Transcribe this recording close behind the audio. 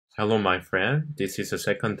Hello, my friend. This is the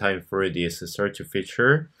second time for this search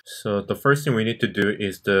feature. So the first thing we need to do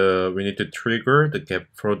is we need to trigger the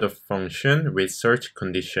get product function with search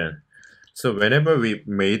condition. So whenever we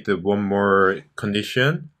made one more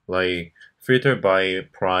condition, like filter by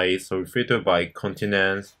price or filter by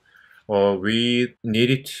continent, or we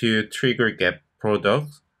needed to trigger get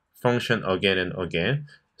product function again and again.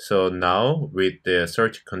 So now with the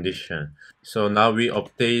search condition. So now we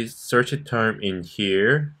update search term in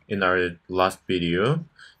here in our last video.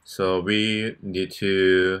 So we need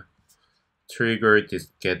to trigger this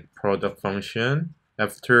get product function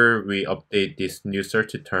after we update this new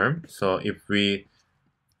search term. So if we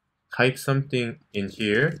type something in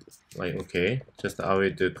here, like okay, just I will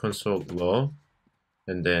do console log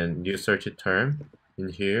and then new search term in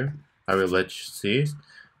here. I will let you see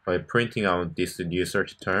by printing out this new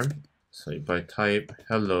search term. So if I type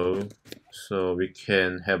hello, so we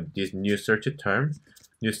can have this new search term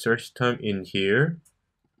in here.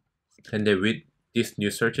 And then with this new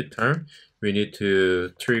search term, we need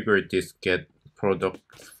to trigger this get product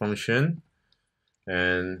function.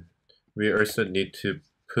 And we also need to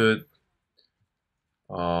put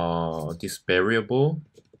this variable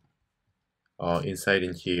inside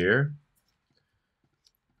in here.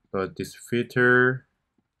 But this filter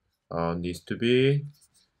needs to be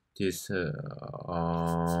this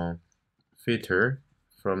filter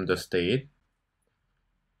from the state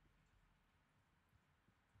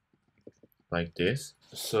like this.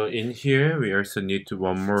 So in here we also need to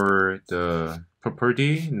one more the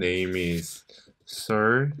property name is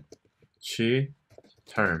search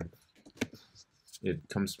term. It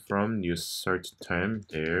comes from new search term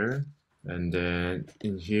there, and then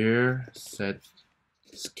in here set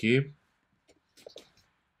skip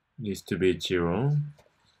needs to be 0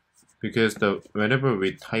 because whenever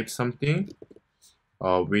we type something,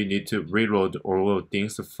 we need to reload all of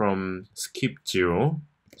things from skip 0.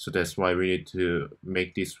 So that's why we need to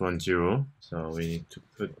make this one 0. So we need to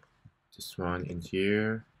put this one in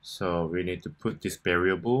here. So we need to put this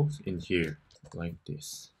variable in here like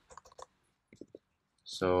this.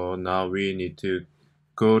 So now we need to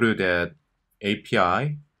go to that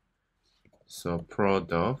API. So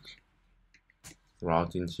product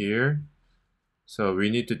route in here. So we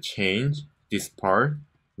need to change this part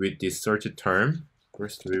with this search term.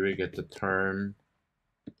 First we will get the term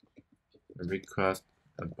request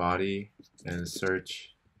a body and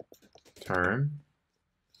search term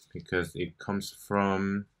because it comes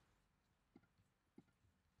from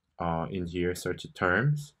in here search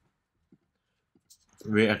terms.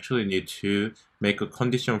 We actually need to make a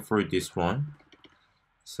condition for this one.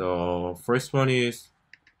 So first one is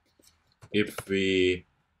if we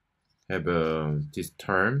have this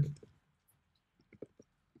term,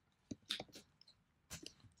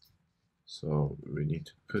 so we need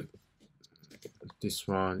to put this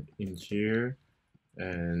one in here,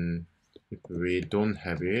 and if we don't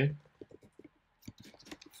have it,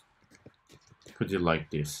 put it like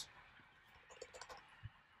this.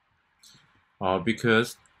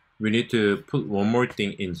 Because we need to put one more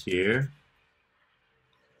thing in here.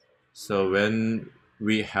 So when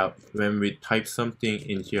we type something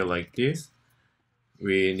in here like this,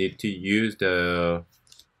 we need to use the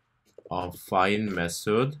find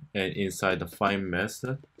method, and inside the find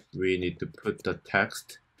method we need to put the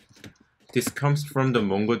text. This comes from the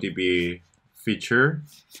MongoDB feature,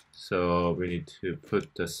 so we need to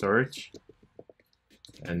put the search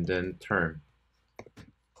and then term.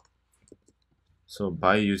 So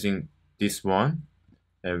by using this one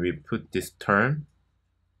and we put this term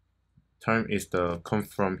is the come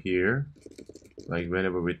from here, like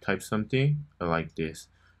whenever we type something like this.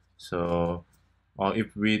 So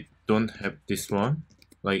if we don't have this one,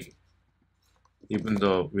 like even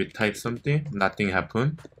though we type something, nothing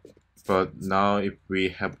happened. But now if we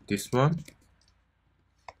have this one,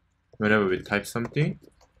 whenever we type something,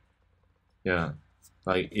 yeah,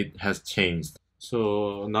 like it has changed.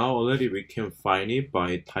 So now already we can find it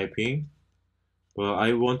by typing. But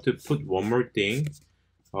I want to put one more thing.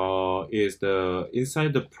 Is the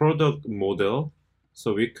inside the product model.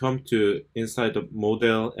 So we come to inside the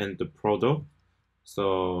model and the product.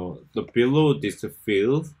 So the below this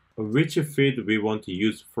field, which field we want to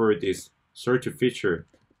use for this search feature.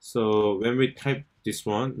 So when we type this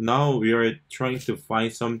one, now we are trying to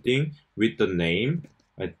find something with the name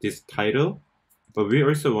at this title, but we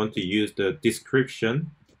also want to use the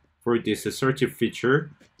description for this search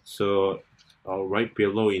feature. So right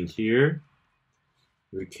below in here,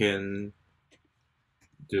 we can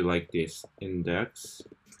do like this index.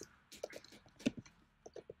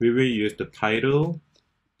 We will use the title.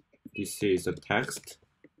 This is the text,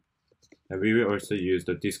 And we will also use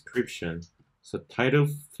the description. So title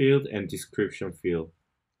field and description field.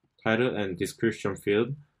 Title and description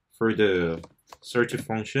field for the search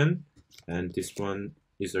function, and this one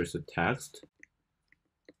is also text.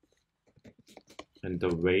 And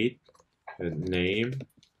the weight and name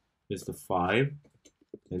is the 5,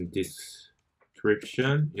 and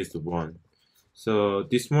description is the 1. So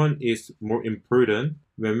this one is more important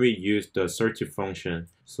when we use the search function.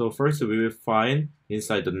 So first we will find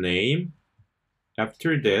inside the name.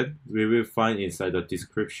 After that, we will find inside the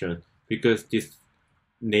description, because this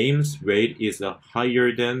name's weight is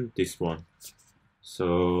higher than this one.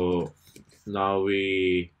 So now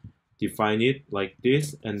we define it like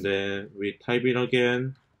this, and then we type in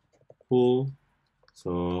again, cool.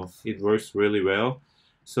 So it works really well.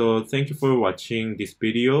 So thank you for watching this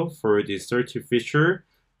video for the search feature.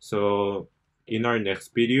 So in our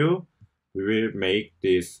next video, we will make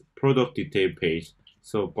this product detail page.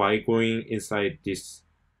 So by going inside this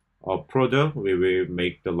product, we will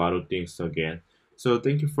make a lot of things again. So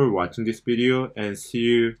thank you for watching this video, and see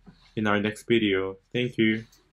you in our next video. Thank you.